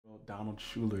Donald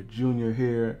Schuler Jr.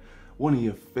 here, one of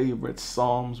your favorite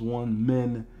Psalms 1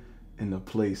 men in the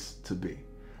place to be.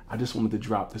 I just wanted to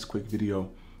drop this quick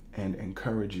video and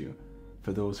encourage you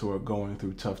for those who are going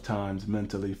through tough times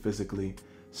mentally, physically,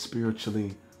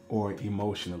 spiritually, or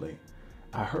emotionally.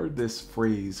 I heard this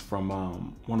phrase from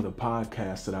one of the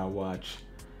podcasts that I watch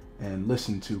and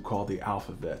listen to called The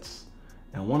Alphavets.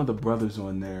 And one of the brothers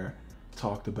on there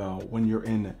talked about when you're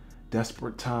in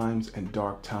desperate times and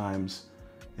dark times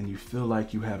and you feel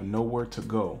like you have nowhere to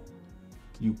go,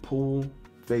 you pull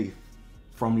faith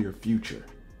from your future.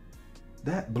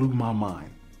 That blew my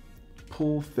mind.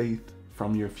 Pull faith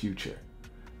from your future.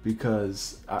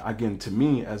 Because again, to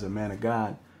me as a man of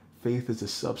God, faith is the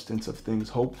substance of things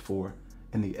hoped for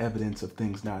and the evidence of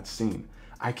things not seen.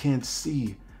 I can't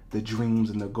see the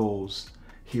dreams and the goals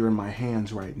here in my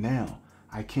hands right now.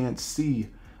 I can't see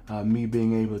me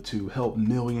being able to help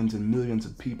millions and millions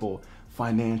of people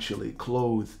financially,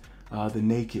 clothe the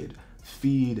naked,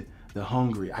 feed the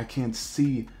hungry. I can't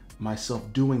see myself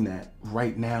doing that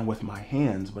right now with my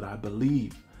hands, but I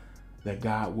believe that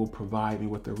God will provide me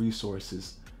with the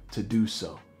resources to do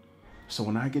so. So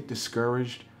when I get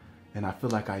discouraged and I feel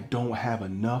like I don't have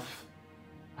enough,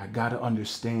 I gotta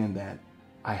understand that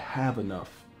I have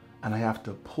enough, and I have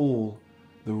to pull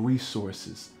the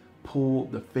resources, pull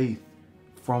the faith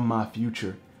from my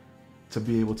future to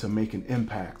be able to make an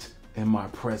impact in my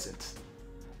present,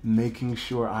 making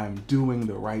sure I'm doing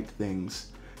the right things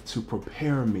to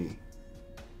prepare me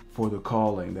for the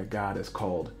calling that God has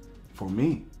called for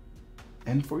me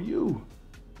and for you.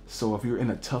 So if you're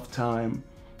in a tough time,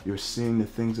 you're seeing the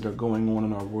things that are going on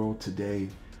in our world today,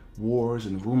 wars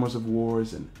and rumors of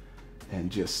wars and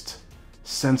just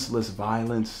senseless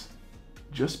violence,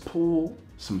 just pull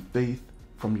some faith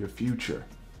from your future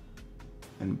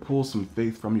and pull some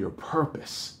faith from your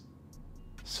purpose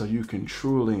so you can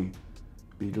truly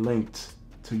be linked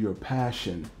to your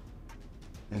passion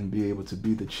and be able to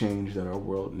be the change that our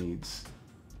world needs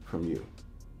from you.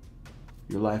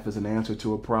 Your life is an answer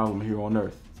to a problem here on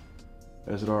earth,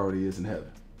 as it already is in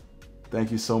heaven.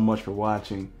 Thank you so much for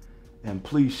watching, and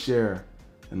please share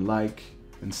and like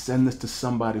and send this to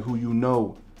somebody who you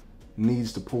know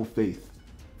needs to pull faith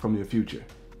from your future.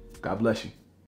 God bless you.